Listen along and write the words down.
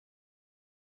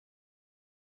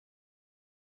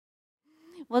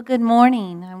Well, good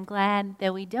morning. I'm glad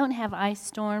that we don't have ice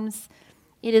storms.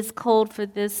 It is cold for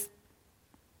this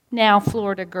now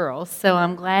Florida girl, so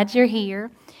I'm glad you're here.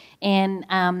 And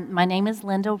my name is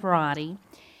Linda Verratti.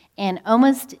 And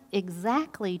almost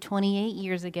exactly 28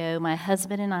 years ago, my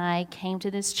husband and I came to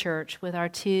this church with our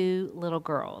two little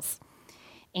girls.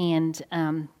 And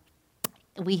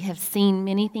we have seen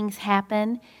many things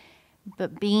happen.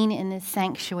 But being in this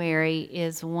sanctuary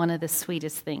is one of the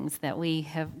sweetest things that we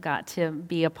have got to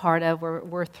be a part of.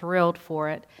 We're thrilled for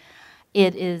it.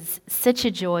 It is such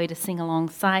a joy to sing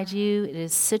alongside you. It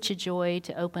is such a joy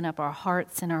to open up our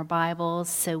hearts and our Bibles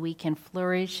so we can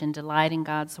flourish and delight in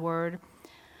God's Word.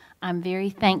 I'm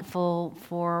very thankful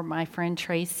for my friend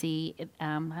Tracy.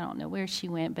 I don't know where she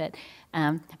went, but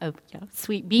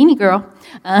sweet beanie girl.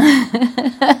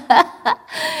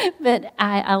 But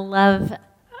I love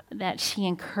that she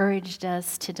encouraged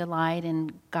us to delight in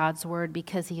God's Word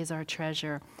because He is our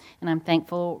treasure. And I'm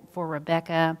thankful for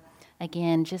Rebecca.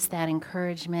 Again, just that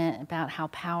encouragement about how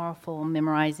powerful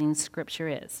memorizing Scripture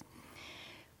is.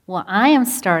 Well, I am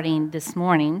starting this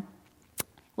morning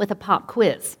with a pop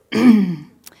quiz.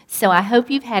 So I hope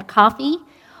you've had coffee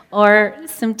or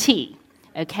some tea,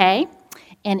 okay?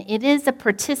 And it is a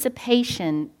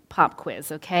participation pop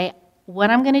quiz, okay? What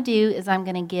I'm going to do is I'm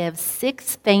going to give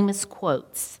 6 famous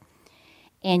quotes.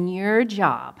 And your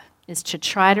job is to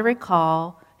try to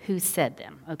recall who said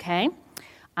them, okay?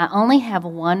 I only have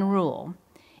one rule.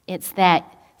 It's that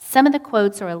some of the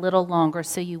quotes are a little longer,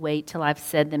 so you wait till I've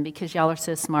said them because y'all are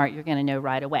so smart, you're going to know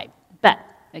right away. But,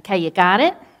 okay, you got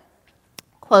it?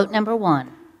 Quote number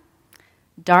 1.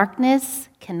 Darkness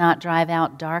cannot drive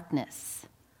out darkness.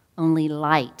 Only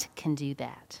light can do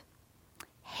that.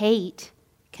 Hate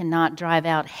cannot drive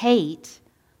out hate.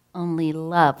 Only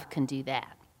love can do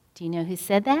that. Do you know who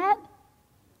said that?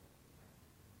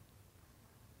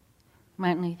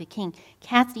 Martin Luther King.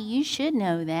 Kathy, you should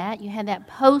know that. You had that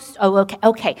post. Oh,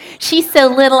 okay. She's so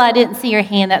little I didn't see her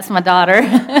hand. That's my daughter.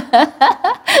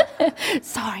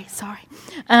 Sorry.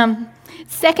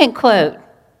 Second quote.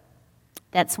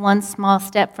 That's one small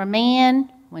step for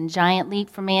man, one giant leap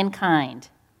for mankind.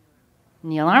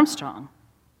 Neil Armstrong.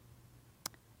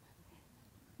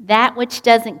 That which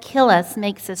doesn't kill us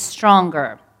makes us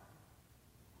stronger.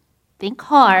 Think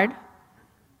hard.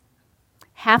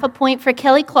 Half a point for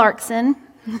Kelly Clarkson.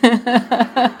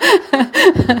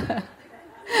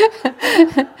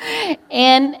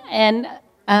 and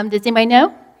does anybody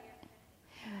know?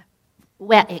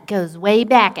 Well, it goes way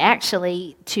back,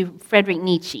 actually, to Friedrich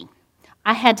Nietzsche.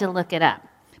 I had to look it up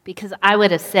because I would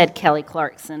have said Kelly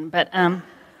Clarkson. But, all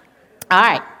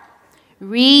right.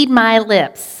 Read my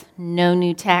lips, no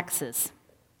new taxes.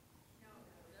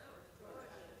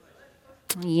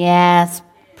 Yes,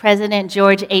 President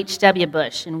George H.W.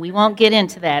 Bush, and we won't get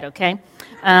into that, okay?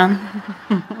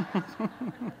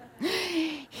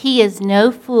 He is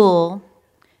no fool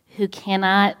who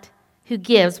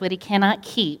gives what he cannot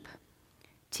keep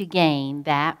to gain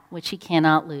that which he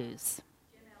cannot lose.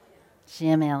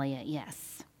 Jim Elliot,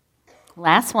 yes.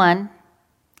 Last one.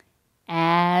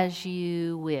 As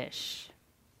you wish.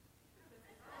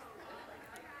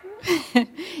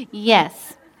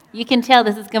 Yes. You can tell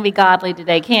this is going to be godly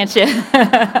today, can't you?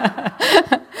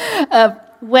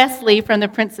 Wesley from The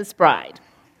Princess Bride.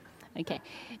 Okay.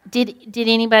 Did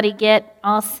anybody get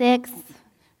all 6?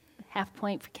 Half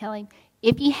point for Kelly.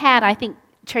 If you had, I think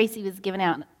Tracy was giving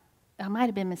out, I might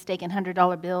have been mistaken,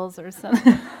 $100 bills or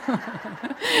something.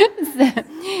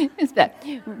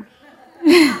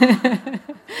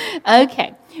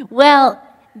 Okay. Well,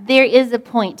 there is a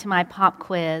point to my pop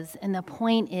quiz, and the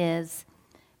point is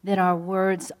that our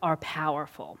words are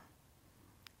powerful.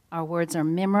 Our words are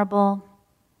memorable,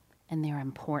 and they're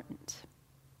important.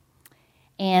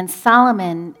 And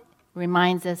Solomon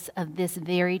reminds us of this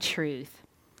very truth.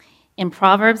 In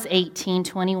Proverbs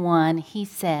 18:21, he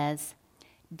says,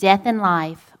 "Death and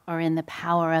life are in the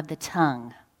power of the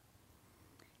tongue."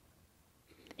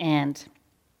 And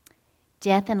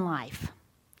death and life.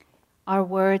 Our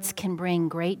words can bring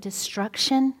great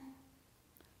destruction,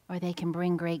 or they can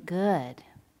bring great good.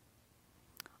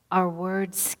 Our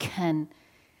words can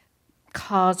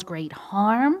cause great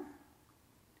harm,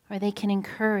 or they can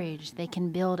encourage, they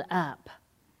can build up.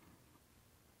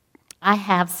 I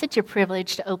have such a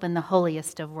privilege to open the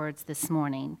holiest of words this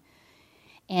morning.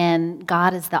 And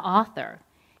God is the author.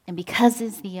 And because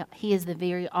He is the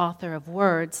very author of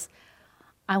words,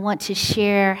 I want to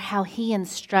share how He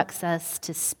instructs us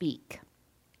to speak.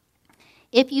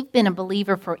 If you've been a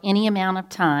believer for any amount of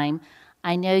time,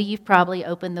 I know you've probably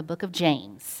opened the book of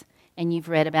James and you've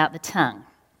read about the tongue.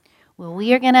 Well,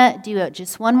 we are going to do it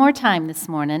just one more time this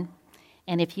morning,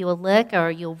 And if you will look or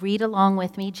you'll read along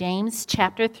with me, James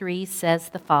chapter 3 says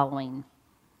the following.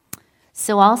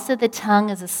 So also the tongue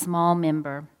is a small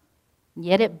member,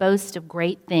 yet it boasts of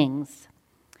great things.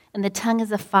 And the tongue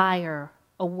is a fire,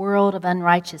 a world of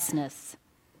unrighteousness.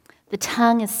 The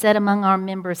tongue is set among our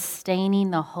members,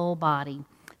 staining the whole body,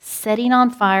 setting on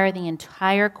fire the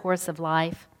entire course of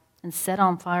life, and set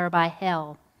on fire by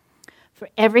hell. For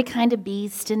every kind of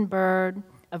beast and bird,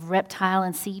 of reptile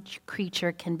and sea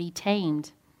creature can be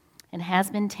tamed, and has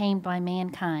been tamed by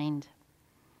mankind.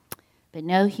 But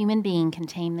no human being can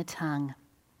tame the tongue.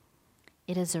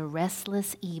 It is a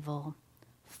restless evil,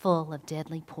 full of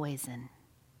deadly poison.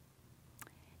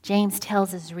 James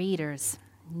tells his readers,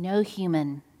 no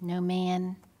human, no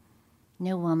man,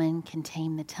 no woman can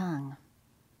tame the tongue.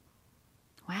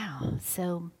 Wow,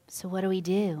 so what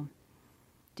do?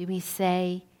 Do we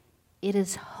say it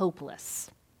is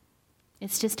hopeless?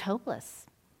 It's just hopeless.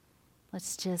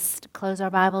 Let's just close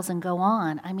our Bibles and go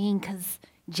on. I mean, because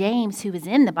James, who was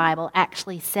in the Bible,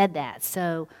 actually said that,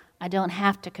 so I don't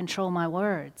have to control my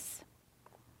words.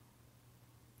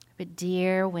 But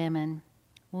dear women,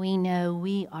 we know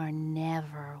we are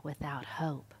never without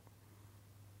hope.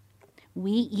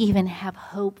 We even have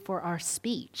hope for our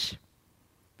speech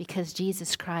because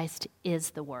Jesus Christ is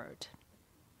the Word.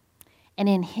 And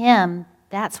in Him,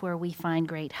 that's where we find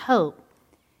great hope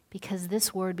because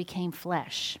this Word became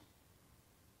flesh.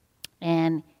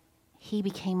 And He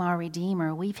became our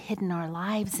Redeemer. We've hidden our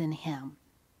lives in Him.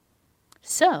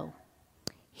 So,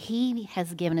 He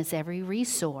has given us every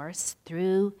resource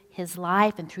through His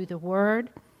life and through the Word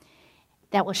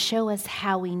that will show us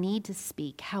how we need to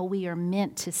speak, how we are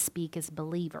meant to speak as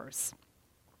believers.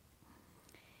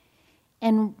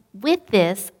 And with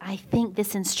this, I think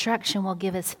this instruction will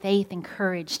give us faith and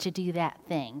courage to do that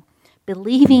thing,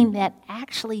 believing that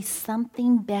actually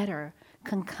something better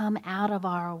can come out of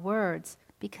our words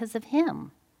because of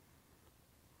Him.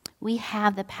 We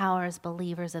have the power as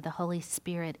believers of the Holy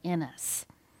Spirit in us.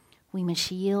 We must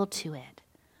yield to it.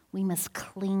 We must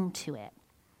cling to it.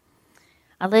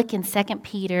 I look in 2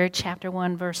 Peter chapter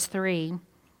 1, verse 3,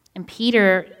 and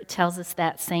Peter tells us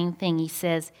that same thing. He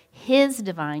says, His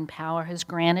divine power has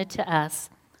granted to us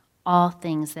all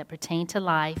things that pertain to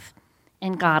life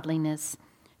and godliness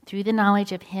through the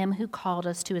knowledge of Him who called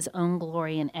us to His own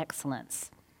glory and excellence.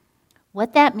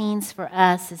 What that means for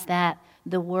us is that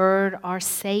the Word, our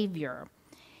Savior,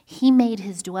 He made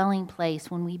His dwelling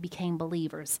place when we became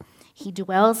believers. He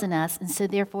dwells in us, and so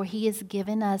therefore He has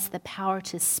given us the power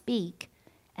to speak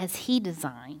as He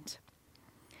designed.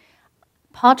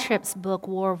 Paul Tripp's book,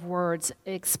 War of Words,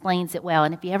 explains it well.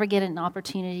 And if you ever get an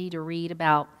opportunity to read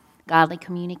about godly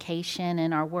communication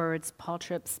and our words, Paul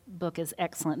Tripp's book is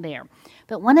excellent there.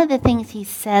 But one of the things he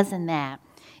says in that,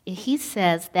 he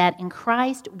says that in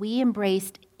Christ we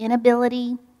embraced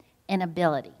inability and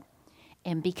ability.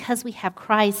 And because we have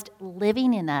Christ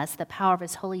living in us, the power of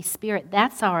His Holy Spirit,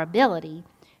 that's our ability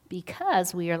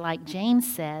because we are, like James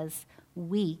says,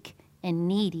 weak and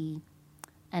needy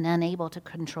and unable to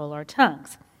control our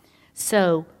tongues.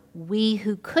 So we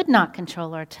who could not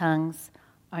control our tongues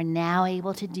are now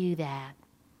able to do that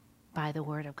by the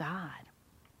Word of God.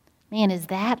 Man, is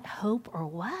that hope or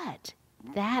what?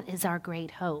 That is our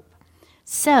great hope.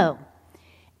 So,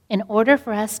 in order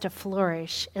for us to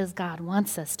flourish as God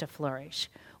wants us to flourish,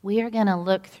 we are going to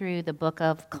look through the book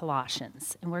of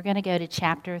Colossians, and we're going to go to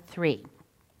chapter 3.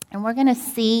 And we're going to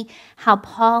see how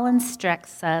Paul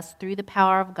instructs us through the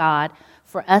power of God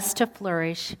for us to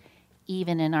flourish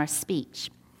even in our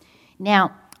speech.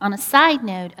 Now, on a side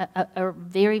note, a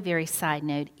very, very side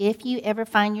note, if you ever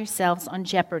find yourselves on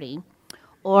Jeopardy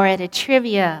or at a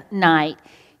trivia night,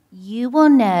 you will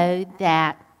know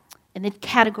that, and the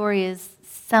category is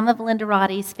some of Linda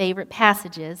Roddy's favorite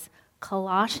passages,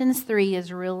 Colossians 3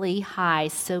 is really high,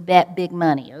 so bet big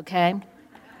money, okay?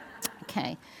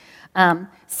 Okay.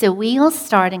 So we'll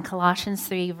start in Colossians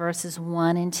 3, verses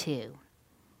 1 and 2.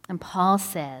 And Paul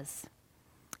says,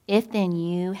 If then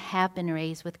you have been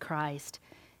raised with Christ,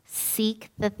 seek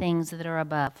the things that are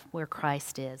above where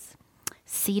Christ is,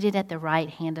 seated at the right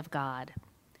hand of God.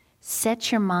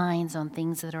 Set your minds on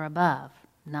things that are above,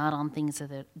 not on things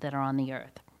that are on the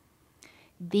earth.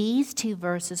 These two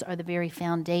verses are the very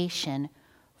foundation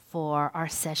for our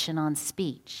session on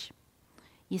speech.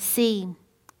 You see,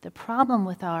 the problem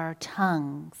with our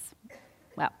tongues,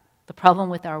 the problem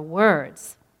with our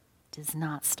words does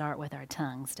not start with our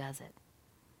tongues, does it?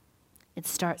 It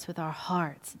starts with our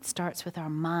hearts. It starts with our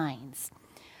minds.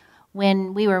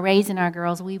 When we were raising our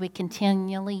girls, we would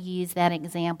continually use that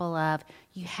example of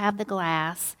you have the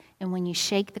glass, and when you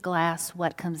shake the glass,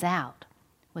 what comes out?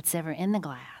 What's ever in the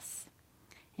glass.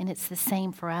 And it's the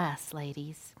same for us,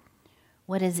 ladies.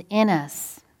 What is in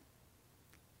us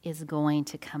is going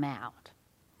to come out.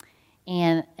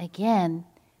 And again,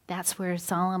 that's where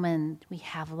Solomon, we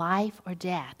have life or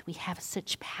death. We have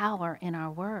such power in our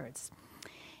words.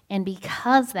 And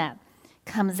because that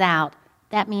comes out,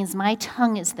 that means my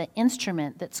tongue is the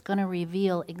instrument that's going to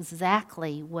reveal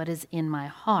exactly what is in my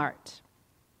heart.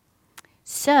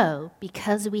 So,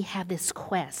 because we have this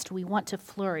quest, we want to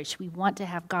flourish, we want to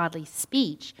have godly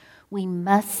speech, we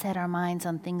must set our minds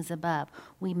on things above.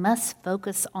 We must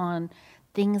focus on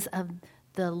things of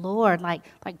the Lord, like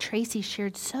Tracy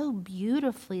shared so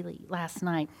beautifully last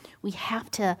night. We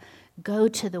have to go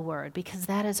to the Word because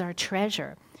that is our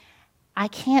treasure. I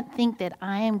can't think that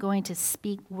I am going to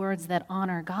speak words that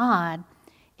honor God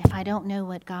if I don't know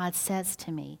what God says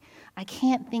to me. I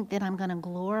can't think that I'm going to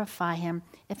glorify Him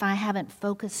if I haven't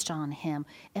focused on Him,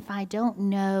 if I don't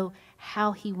know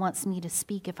how He wants me to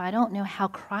speak, if I don't know how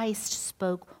Christ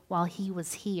spoke while He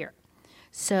was here.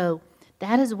 So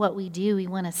that is what we do. We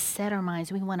want to set our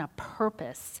minds. We want a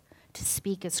purpose to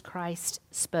speak as Christ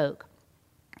spoke.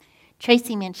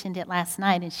 Tracy mentioned it last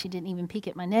night, and she didn't even peek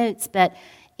at my notes, but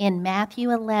in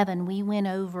Matthew 11, we went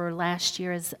over last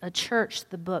year as a church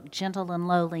the book Gentle and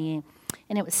Lowly,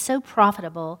 and it was so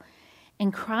profitable.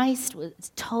 And Christ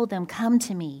told them, "Come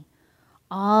to me,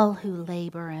 all who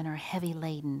labor and are heavy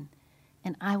laden,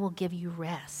 and I will give you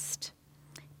rest.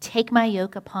 Take my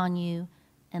yoke upon you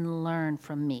and learn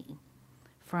from me.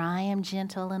 For I am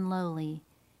gentle and lowly,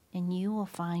 and you will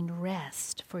find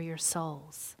rest for your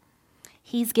souls."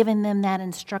 He's given them that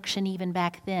instruction even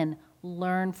back then,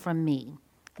 learn from me.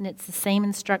 And it's the same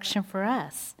instruction for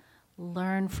us.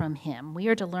 Learn from Him. We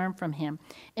are to learn from Him.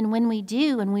 And when we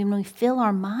do, and when we fill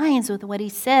our minds with what He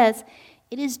says,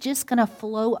 it is just going to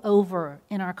flow over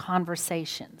in our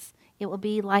conversations. It will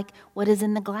be like what is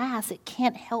in the glass. It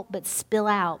can't help but spill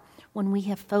out when we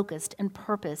have focused and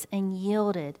purposed and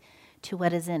yielded to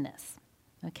what is in us.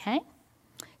 Okay?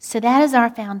 So that is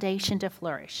our foundation to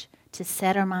flourish, to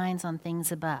set our minds on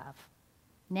things above.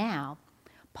 Now,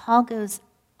 Paul goes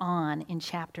on in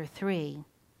chapter 3,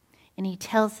 and he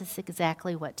tells us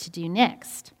exactly what to do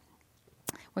next.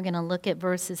 We're going to look at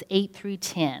verses 8 through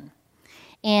 10.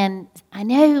 And I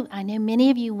know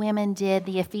many of you women did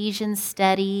the Ephesians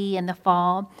study in the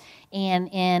fall, and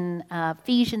in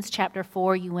Ephesians chapter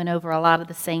 4, you went over a lot of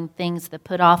the same things, the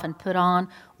put off and put on.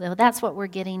 Well, that's what we're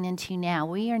getting into now.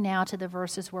 We are now to the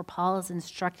verses where Paul is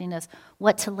instructing us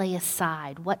what to lay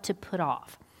aside, what to put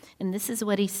off. And this is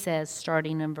what he says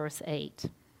starting in verse 8.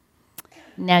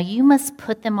 "Now you must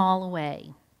put them all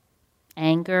away: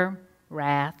 anger,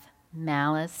 wrath,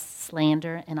 malice,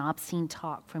 slander, and obscene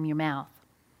talk from your mouth.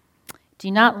 Do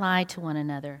not lie to one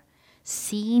another,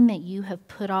 seeing that you have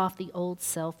put off the old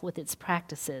self with its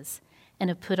practices, and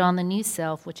have put on the new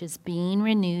self, which is being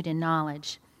renewed in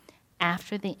knowledge,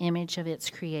 after the image of its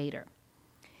creator."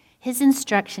 His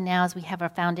instruction now, as we have our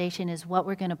foundation, is what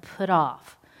we're going to put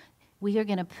off. We are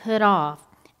going to put off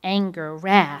anger,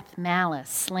 wrath, malice,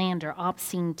 slander,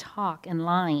 obscene talk, and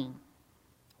lying.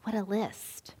 What a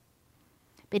list.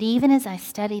 But even as I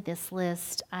study this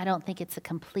list, I don't think it's a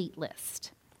complete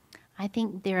list. I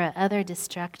think there are other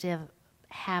destructive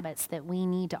habits that we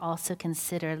need to also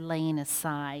consider laying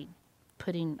aside,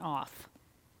 putting off.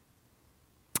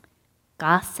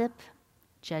 Gossip,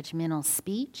 judgmental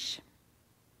speech,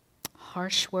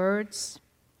 harsh words,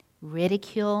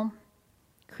 ridicule,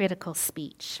 critical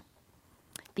speech.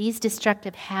 These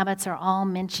destructive habits are all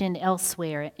mentioned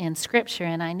elsewhere in Scripture,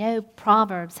 and I know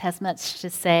Proverbs has much to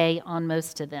say on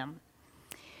most of them.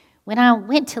 When I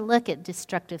went to look at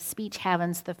destructive speech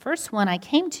habits, the first one I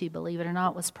came to, believe it or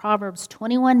not, was Proverbs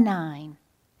 21:9.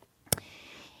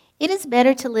 "It is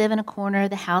better to live in a corner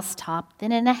of the housetop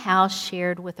than in a house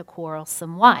shared with a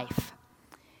quarrelsome wife."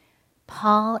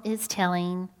 Paul is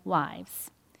telling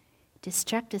wives,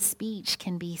 destructive speech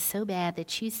can be so bad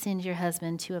that you send your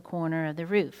husband to a corner of the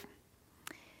roof.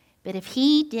 But if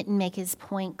he didn't make his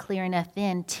point clear enough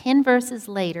then, 10 verses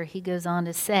later he goes on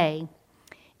to say,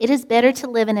 "It is better to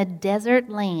live in a desert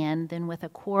land than with a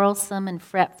quarrelsome and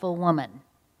fretful woman."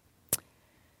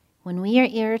 When we are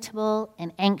irritable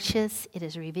and anxious, it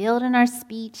is revealed in our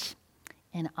speech,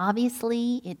 and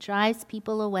obviously it drives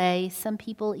people away, some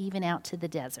people even out to the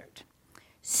desert.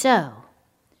 So,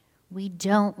 we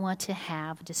don't want to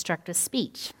have destructive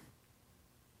speech.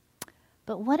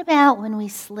 But what about when we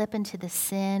slip into the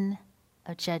sin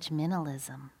of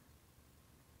judgmentalism?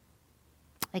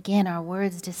 Again, our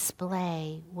words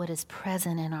display what is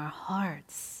present in our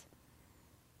hearts.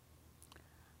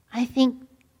 I think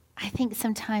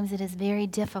sometimes it is very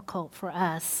difficult for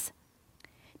us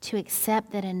to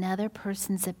accept that another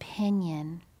person's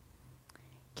opinion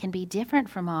can be different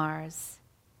from ours,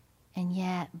 and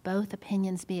yet both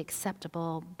opinions be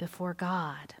acceptable before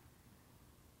God.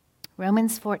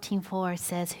 Romans 14:4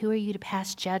 says, "Who are you to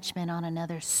pass judgment on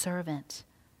another's servant?"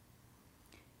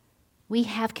 We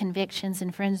have convictions,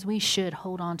 and friends, we should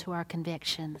hold on to our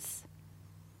convictions.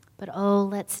 But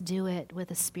let's do it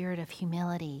with a spirit of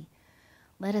humility.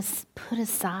 Let us put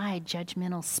aside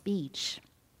judgmental speech.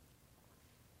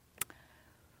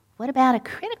 What about a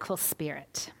critical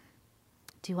spirit?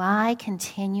 Do I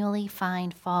continually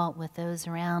find fault with those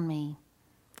around me,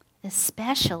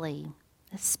 especially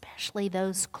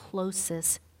those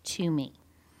closest to me?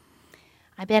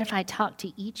 I bet if I talked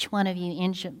to each one of you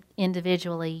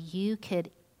individually, you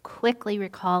could quickly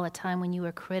recall a time when you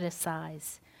were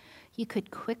criticized. You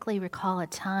could quickly recall a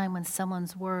time when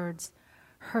someone's words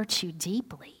hurt you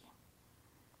deeply.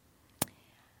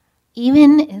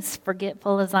 Even as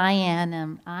forgetful as I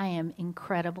am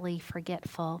incredibly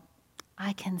forgetful.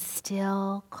 I can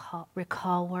still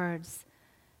recall words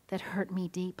that hurt me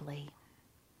deeply.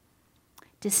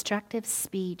 Destructive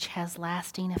speech has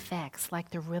lasting effects like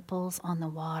the ripples on the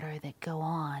water that go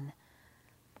on.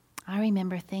 I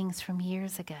remember things from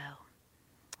years ago,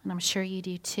 and I'm sure you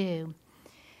do too.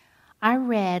 I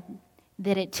read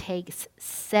that it takes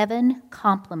 7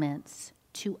 compliments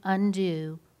to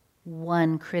undo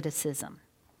 1 criticism.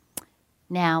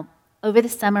 Now, over the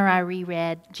summer, I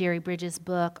reread Jerry Bridges'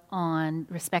 book on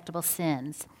respectable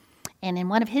sins. And in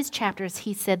one of his chapters,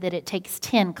 he said that it takes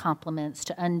 10 compliments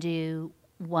to undo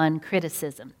 1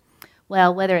 criticism.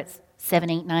 Well, whether it's 7,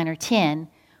 8, 9, or 10,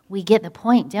 we get the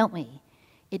point, don't we?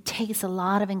 It takes a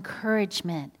lot of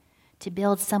encouragement to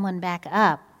build someone back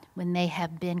up when they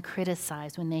have been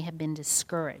criticized, when they have been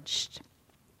discouraged.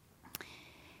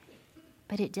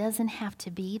 But it doesn't have to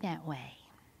be that way.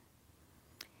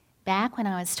 Back when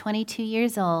I was 22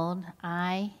 years old,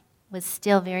 I was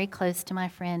still very close to my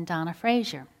friend Donna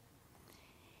Frazier.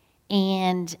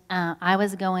 And I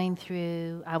was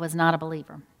not a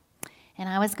believer. And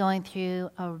I was going through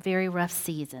a very rough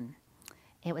season.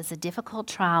 It was a difficult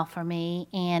trial for me,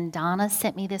 and Donna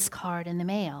sent me this card in the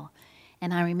mail.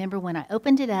 And I remember when I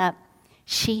opened it up,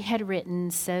 she had written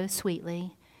so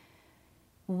sweetly,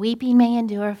 "Weeping may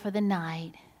endure for the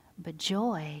night, but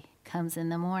joy comes in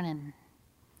the morning."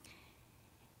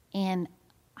 And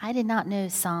I did not know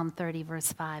Psalm 30,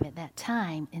 verse 5 at that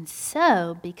time. And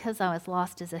so, because I was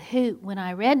lost as a hoot, when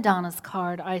I read Donna's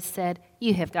card, I said,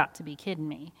 "You have got to be kidding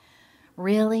me.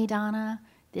 Really, Donna?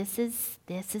 This is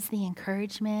the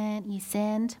encouragement you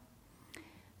send?"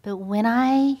 But when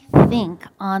I think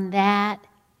on that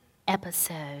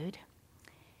episode,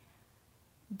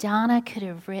 Donna could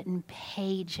have written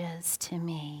pages to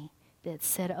me that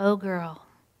said, oh girl,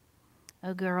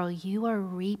 you are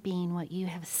reaping what you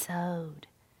have sowed.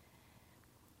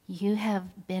 You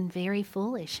have been very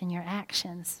foolish in your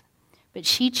actions." But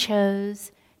she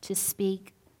chose to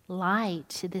speak light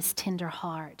to this tender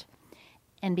heart.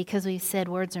 And because we said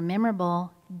words are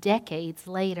memorable, decades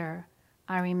later,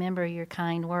 I remember your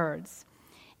kind words.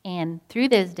 And through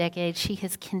those decades, she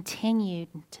has continued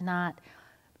to not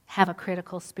have a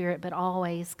critical spirit, but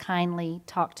always kindly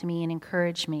talk to me and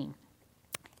encourage me.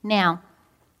 Now,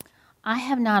 I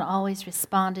have not always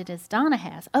responded as Donna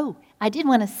has. Oh, I did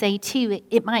want to say, too,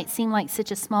 it might seem like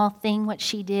such a small thing what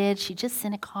she did. She just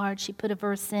sent a card. She put a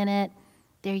verse in it.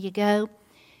 There you go.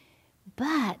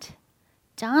 But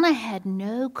Donna had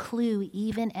no clue,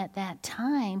 even at that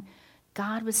time,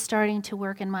 God was starting to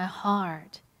work in my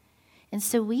heart. And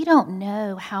so we don't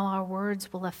know how our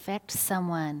words will affect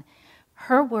someone.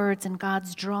 Her words and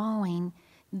God's drawing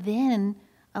then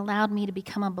allowed me to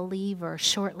become a believer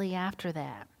shortly after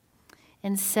that.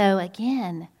 And so,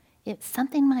 again,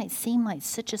 something might seem like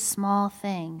such a small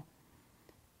thing,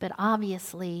 but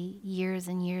obviously, years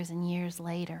and years and years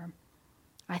later,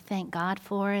 I thank God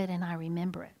for it and I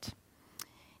remember it.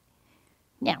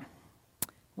 Now,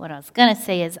 what I was going to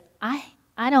say is I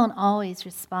don't always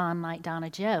respond like Donna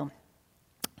Jo.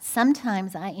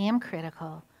 Sometimes I am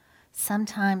critical.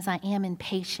 Sometimes I am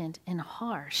impatient and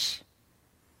harsh.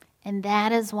 And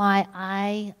that is why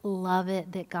I love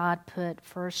it that God put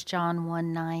 1 John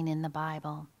 1:9 in the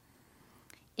Bible.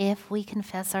 If we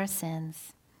confess our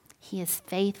sins, He is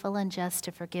faithful and just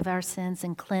to forgive our sins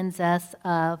and cleanse us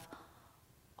of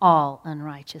all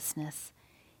unrighteousness,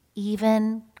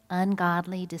 even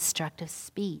ungodly, destructive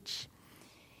speech.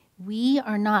 We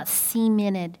are not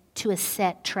cemented to a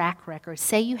set track record.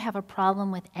 Say you have a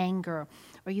problem with anger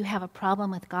or you have a problem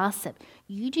with gossip.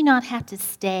 You do not have to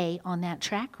stay on that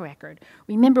track record.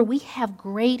 Remember, we have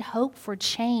great hope for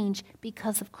change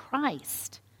because of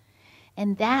Christ.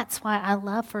 And that's why I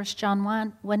love 1 John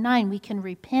 1:9. We can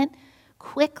repent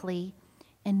quickly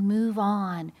and move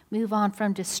on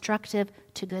from destructive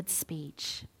to good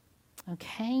speech.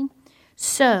 Okay?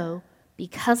 So,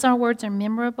 because our words are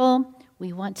memorable,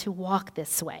 we want to walk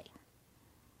this way.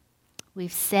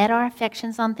 We've set our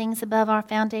affections on things above our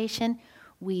foundation.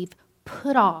 We've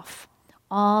put off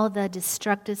all the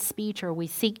destructive speech, or we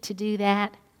seek to do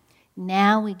that.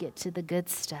 Now we get to the good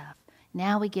stuff.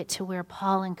 Now we get to where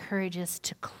Paul encourages us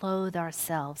to clothe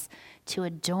ourselves, to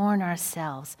adorn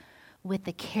ourselves with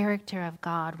the character of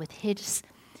God, with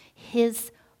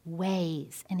his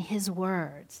ways and his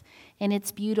words. And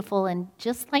it's beautiful. And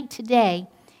just like today,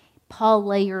 Paul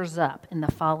layers up in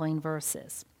the following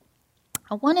verses.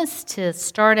 I want us to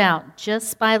start out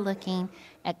just by looking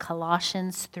at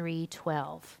Colossians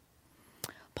 3:12.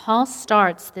 Paul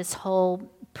starts this whole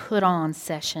put on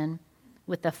session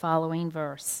with the following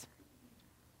verse.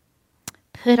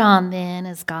 Put on then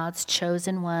as God's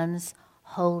chosen ones,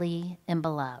 holy and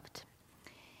beloved.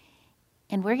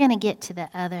 And we're going to get to the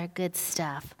other good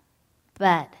stuff,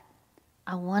 but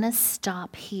I want to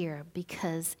stop here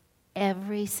because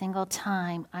every single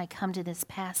time I come to this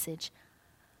passage,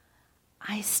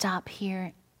 I stop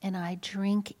here and I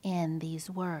drink in these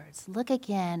words. Look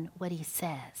again what he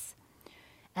says.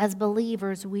 As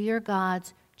believers, we are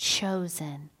God's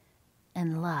chosen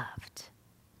and loved.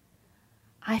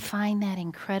 I find that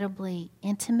incredibly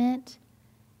intimate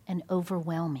and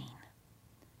overwhelming.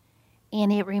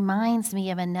 And it reminds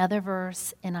me of another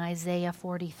verse in Isaiah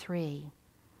 43.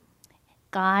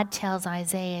 God tells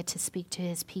Isaiah to speak to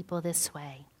his people this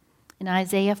way. In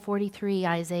Isaiah 43,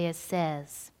 Isaiah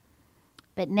says,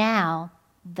 "But now,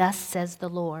 thus says the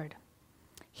Lord,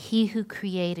 He who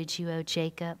created you, O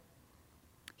Jacob,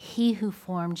 He who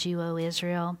formed you, O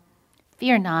Israel,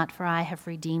 fear not, for I have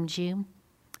redeemed you.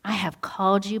 I have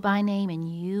called you by name, and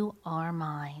you are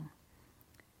mine."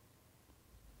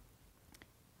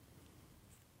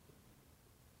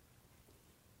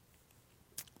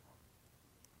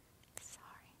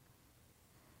 Sorry.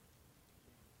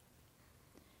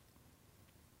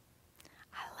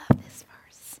 I love this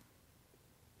verse.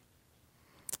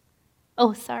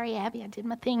 Oh, sorry, Abby, I did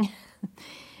my thing.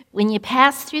 When you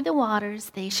pass through the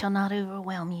waters, they shall not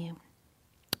overwhelm you.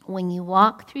 When you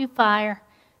walk through fire,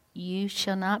 you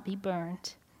shall not be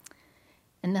burned,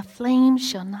 and the flames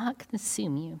shall not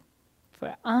consume you.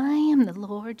 For I am the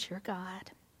Lord your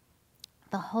God,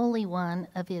 the Holy One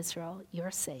of Israel,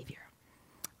 your Savior.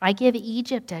 I give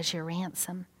Egypt as your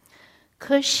ransom,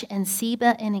 Cush and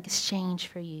Seba in exchange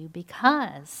for you,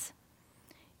 because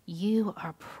you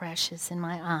are precious in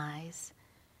my eyes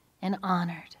and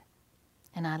honored,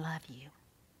 and I love you.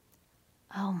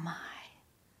 Oh my.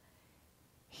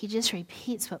 He just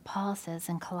repeats what Paul says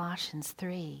in Colossians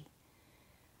 3.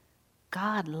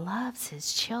 God loves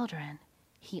his children.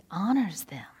 He honors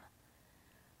them.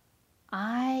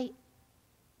 I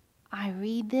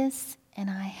read this and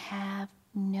I have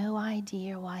no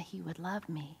idea why he would love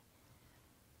me.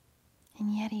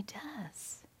 And yet he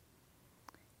does.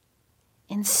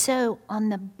 And so on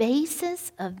the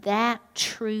basis of that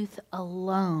truth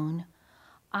alone,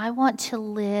 I want to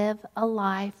live a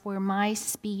life where my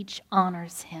speech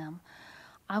honors him.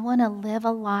 I want to live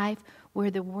a life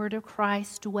where the word of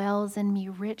Christ dwells in me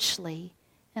richly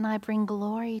and I bring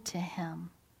glory to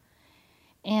him.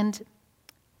 And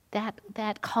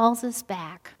that calls us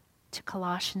back to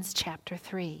Colossians chapter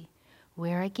 3,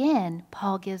 where again,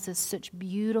 Paul gives us such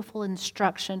beautiful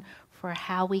instruction for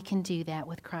how we can do that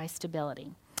with Christ's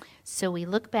ability. So we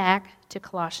look back to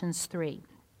Colossians 3.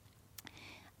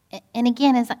 And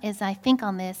again, as I think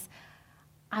on this,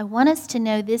 I want us to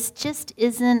know this just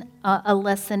isn't a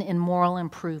lesson in moral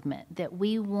improvement, that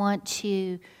we want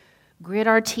to grit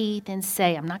our teeth and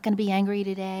say, I'm not going to be angry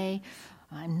today.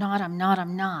 I'm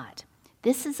not.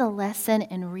 This is a lesson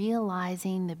in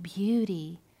realizing the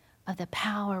beauty of the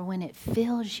power when it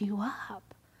fills you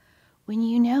up, when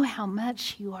you know how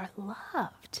much you are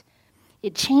loved.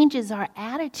 It changes our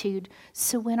attitude,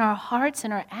 so when our hearts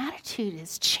and our attitude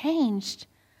is changed,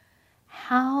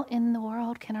 how in the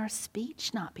world can our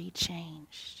speech not be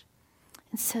changed?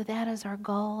 And so that is our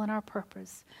goal and our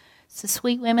purpose. So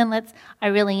sweet women, I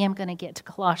really am going to get to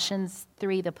Colossians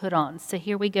 3, the put on. So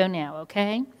here we go now,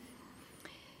 okay?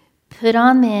 Put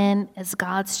on then as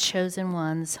God's chosen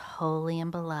ones, holy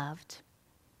and beloved.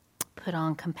 Put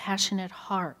on compassionate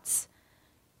hearts,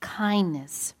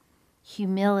 kindness,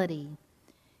 humility,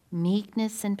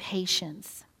 meekness, and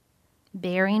patience,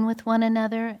 bearing with one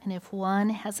another, and if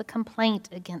one has a complaint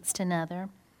against another,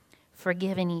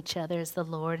 forgiving each other as the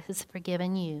Lord has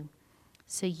forgiven you.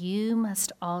 So you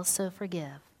must also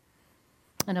forgive.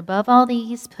 And above all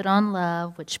these, put on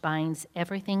love, which binds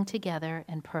everything together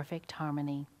in perfect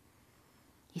harmony.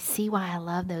 You see why I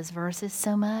love those verses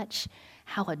so much?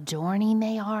 How adorning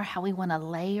they are, how we want to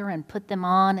layer and put them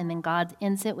on, and then God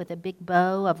ends it with a big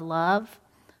bow of love.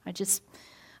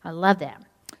 I love that.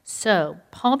 So,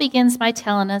 Paul begins by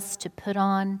telling us to put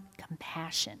on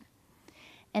compassion,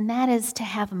 and that is to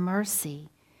have mercy,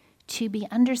 to be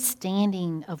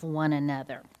understanding of one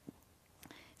another.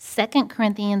 2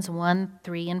 Corinthians 1,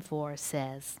 3, and 4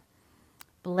 says,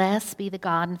 "Blessed be the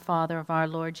God and Father of our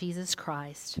Lord Jesus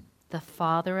Christ, the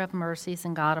Father of mercies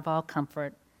and God of all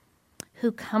comfort,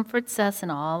 who comforts us in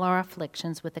all our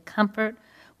afflictions with the comfort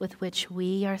with which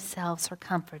we ourselves are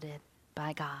comforted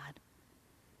by God."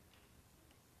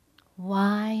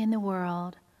 Why in the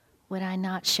world would I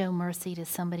not show mercy to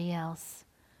somebody else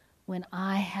when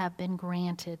I have been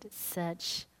granted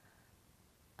such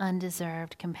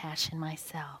undeserved compassion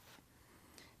myself?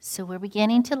 So we're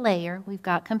beginning to layer. We've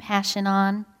got compassion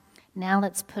on. Now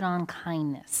let's put on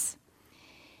kindness.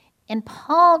 And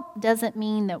Paul doesn't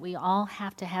mean that we all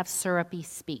have to have syrupy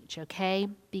speech, okay?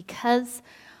 Because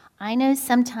I know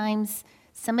sometimes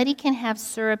somebody can have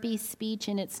syrupy speech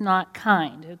and it's not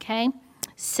kind, okay?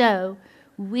 So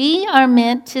we are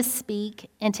meant to speak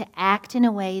and to act in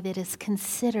a way that is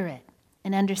considerate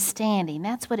and understanding.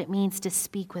 That's what it means to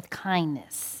speak with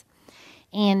kindness.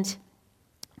 And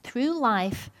through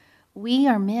life, we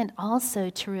are meant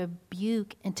also to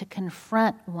rebuke and to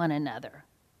confront one another.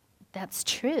 That's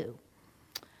true.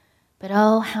 But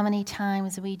oh, how many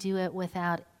times we do it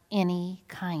without any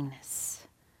kindness.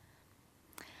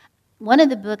 One of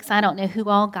the books, I don't know who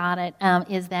all got it,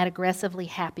 is that Aggressively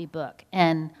Happy book.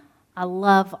 And I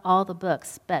love all the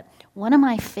books. But one of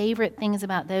my favorite things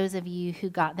about those of you who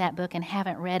got that book and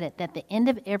haven't read it, that at the end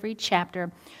of every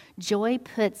chapter, Joy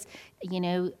puts,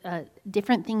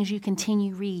 different things you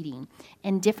continue reading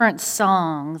and different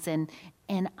songs. And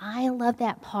I love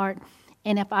that part.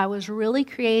 And if I was really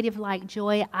creative like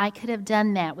Joy, I could have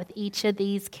done that with each of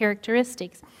these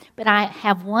characteristics. But I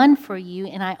have one for you,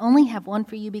 and I only have one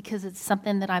for you because it's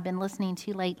something that I've been listening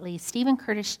to lately. Stephen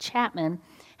Curtis Chapman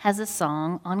has a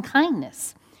song on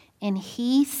kindness. And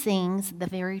he sings the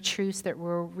very truths that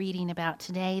we're reading about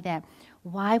today, that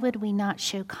why would we not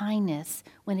show kindness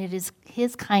when it is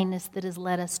his kindness that has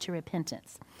led us to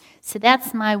repentance? So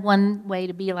that's my one way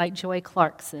to be like Joy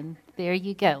Clarkson. There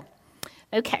you go.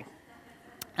 Okay.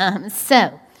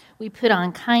 So we put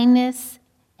on kindness,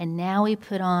 and now we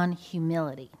put on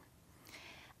humility.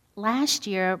 Last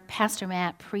year, Pastor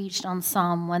Matt preached on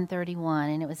Psalm 131,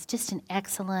 and it was just an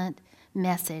excellent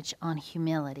message on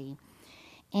humility.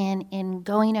 And in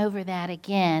going over that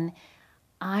again,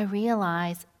 I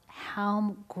realized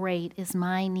how great is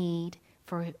my need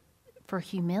for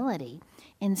humility.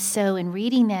 And so in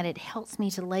reading that, it helps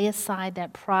me to lay aside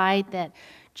that pride that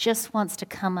just wants to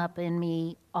come up in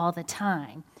me all the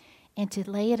time, and to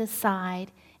lay it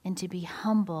aside and to be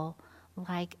humble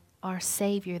like our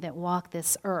Savior that walked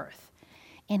this earth.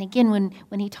 And again,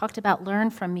 when he talked about learn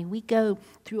from me, we go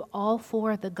through all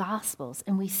four of the Gospels,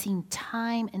 and we see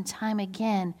time and time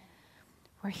again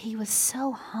where he was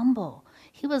so humble.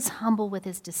 He was humble with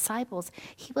his disciples.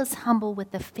 He was humble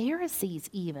with the Pharisees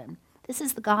even. This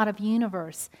is the God of the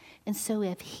universe. And so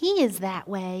if he is that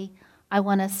way, I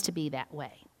want us to be that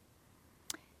way.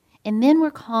 And then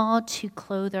we're called to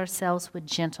clothe ourselves with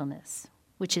gentleness,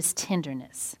 which is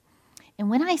tenderness. And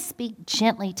when I speak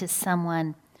gently to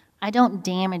someone, I don't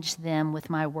damage them with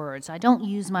my words. I don't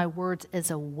use my words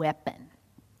as a weapon.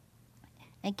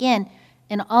 Again,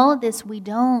 in all of this, we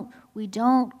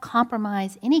don't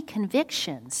compromise any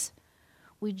convictions.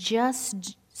 We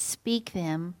just speak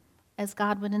them as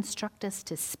God would instruct us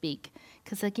to speak.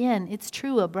 Because again, it's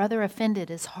true, a brother offended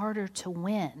is harder to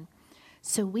win.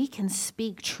 So we can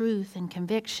speak truth and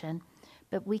conviction,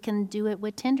 but we can do it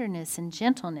with tenderness and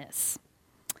gentleness.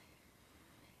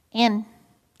 And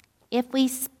if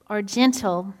we are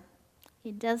gentle,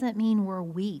 it doesn't mean we're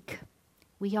weak.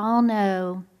 We all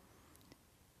know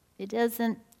it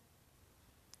doesn't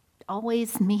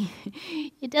always mean,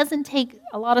 it doesn't take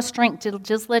a lot of strength to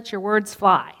just let your words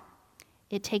fly.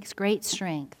 It takes great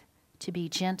strength to be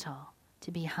gentle,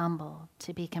 to be humble,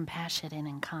 to be compassionate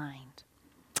and kind.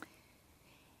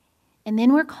 And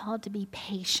then we're called to be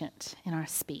patient in our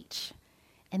speech.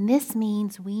 And this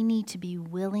means we need to be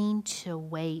willing to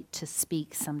wait to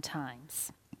speak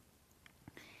sometimes.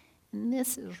 And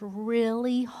this is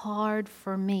really hard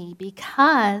for me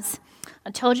because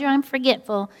I told you I'm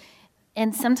forgetful,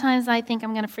 and sometimes I think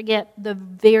I'm going to forget the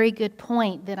very good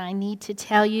point that I need to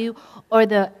tell you, or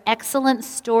the excellent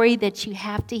story that you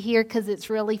have to hear because it's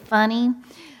really funny.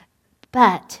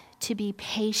 But to be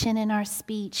patient in our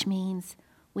speech means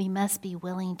we must be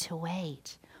willing to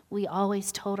wait. We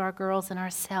always told our girls and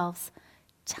ourselves,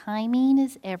 Timing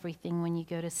is everything when you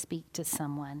go to speak to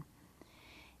someone.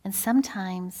 And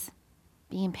sometimes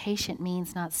being patient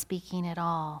means not speaking at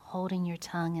all, holding your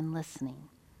tongue and listening.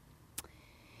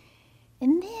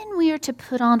 And then we are to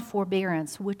put on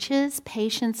forbearance, which is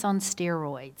patience on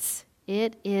steroids.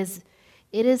 It is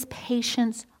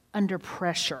patience under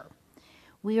pressure.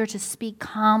 We are to speak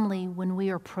calmly when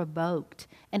we are provoked.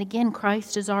 And again,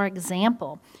 Christ is our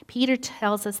example. Peter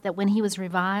tells us that when he was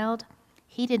reviled,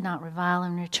 he did not revile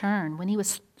in return. When he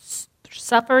was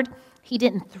suffered, he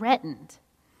didn't threaten,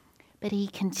 but he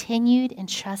continued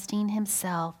entrusting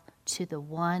himself to the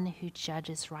one who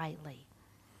judges rightly.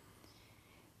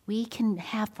 We can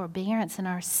have forbearance in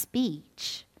our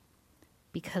speech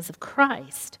because of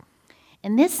Christ.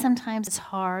 And this sometimes is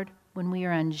hard when we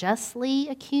are unjustly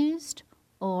accused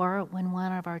or when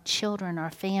one of our children,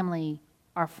 our family,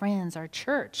 our friends, our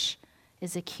church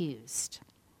is accused.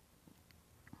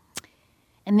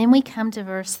 And then we come to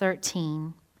verse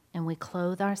 13 and we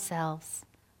clothe ourselves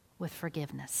with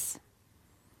forgiveness.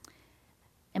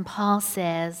 And Paul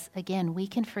says, again, we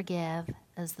can forgive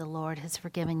as the Lord has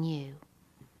forgiven you.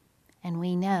 And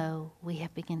we know we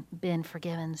have been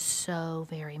forgiven so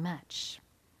very much.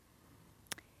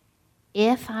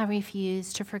 If I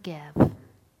refuse to forgive,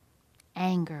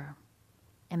 anger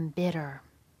and bitter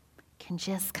can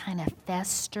just kind of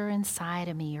fester inside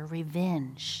of me, or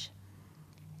revenge.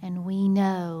 And we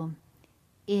know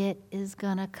it is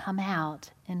going to come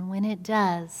out. And when it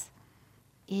does,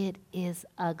 it is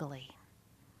ugly.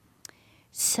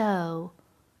 So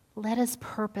let us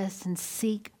purpose and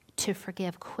seek to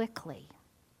forgive quickly.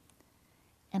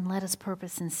 And let us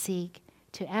purpose and seek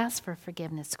to ask for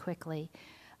forgiveness quickly.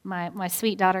 My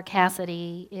sweet daughter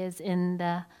Cassidy is in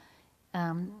the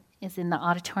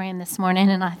auditorium this morning,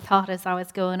 and I thought as I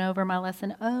was going over my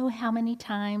lesson, oh, how many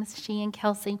times she and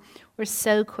Kelsey were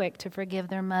so quick to forgive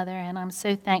their mother, and I'm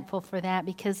so thankful for that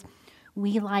because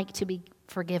we like to be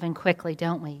forgiven quickly,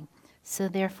 don't we? So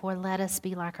therefore, let us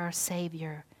be like our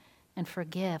Savior and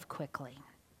forgive quickly.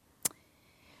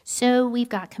 So we've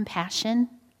got compassion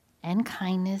and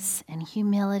kindness and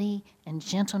humility and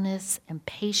gentleness and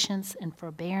patience and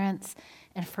forbearance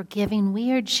and forgiving.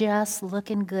 We are just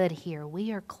looking good here.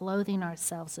 We are clothing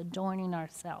ourselves, adorning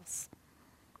ourselves.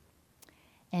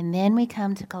 And then we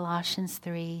come to Colossians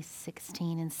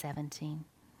 3:16 and 17.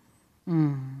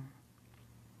 And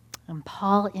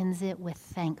Paul ends it with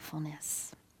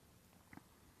thankfulness.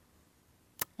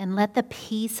 And let the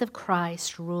peace of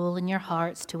Christ rule in your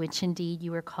hearts, to which indeed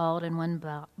you are called in one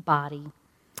body,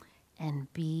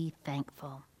 and be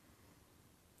thankful.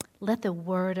 Let the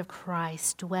word of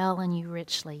Christ dwell in you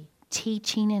richly,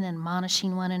 teaching and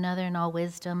admonishing one another in all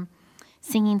wisdom,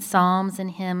 singing psalms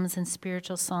and hymns and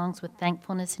spiritual songs with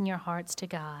thankfulness in your hearts to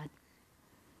God.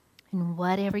 And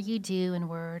whatever you do in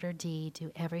word or deed,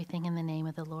 do everything in the name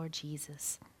of the Lord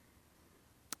Jesus,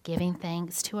 giving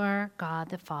thanks to our God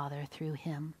the Father through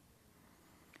him.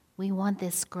 We want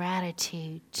this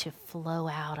gratitude to flow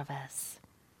out of us.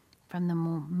 From the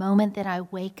moment that I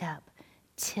wake up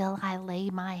till I lay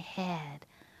my head,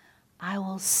 I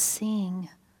will sing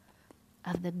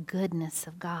of the goodness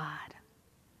of God.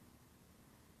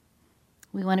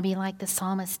 We want to be like the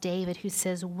psalmist David, who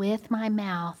says, with my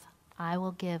mouth I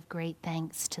will give great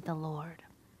thanks to the Lord.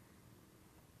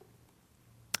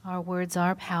 Our words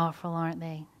are powerful, aren't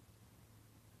they?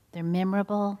 They're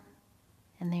memorable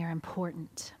and they are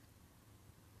important.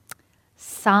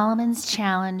 Solomon's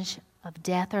challenge of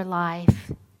death or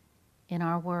life in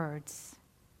our words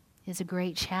is a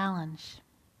great challenge.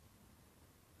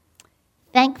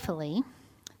 Thankfully,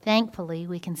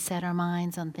 we can set our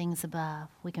minds on things above.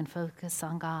 We can focus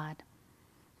on God.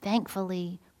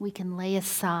 Thankfully, we can lay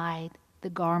aside the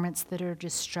garments that are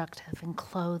destructive and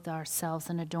clothe ourselves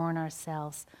and adorn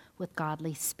ourselves with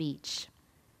godly speech.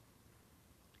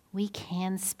 We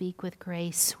can speak with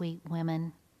grace, sweet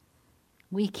women.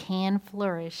 We can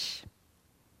flourish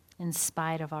in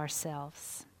spite of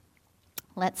ourselves.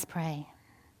 Let's pray.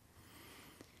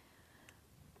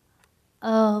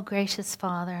 Oh, gracious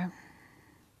Father,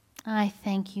 I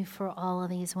thank you for all of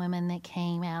these women that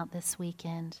came out this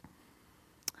weekend.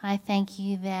 I thank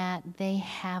you that they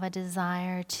have a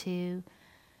desire to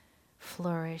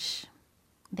flourish.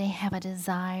 They have a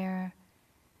desire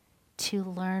to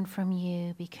learn from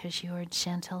you because you are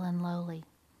gentle and lowly,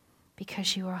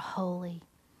 because you are holy,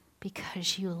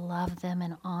 because you love them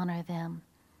and honor them.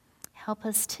 Help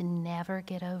us to never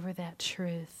get over that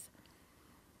truth.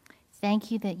 Thank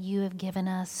you that you have given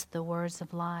us the words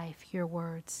of life, your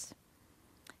words.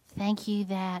 Thank you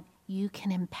that you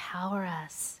can empower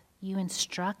us. You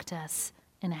instruct us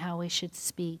in how we should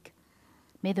speak.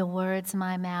 May the words of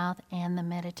my mouth and the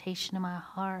meditation of my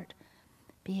heart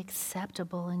be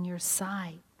acceptable in your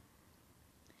sight.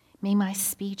 May my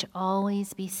speech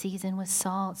always be seasoned with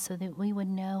salt so that we would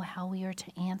know how we are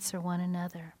to answer one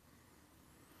another.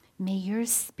 May your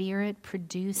Spirit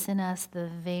produce in us the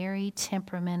very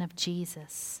temperament of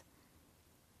Jesus.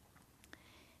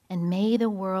 And may the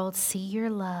world see your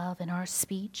love in our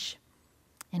speech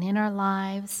and in our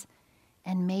lives,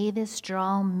 and may this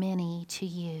draw many to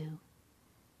you,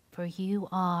 for you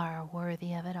are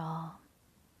worthy of it all.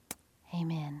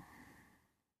 Amen.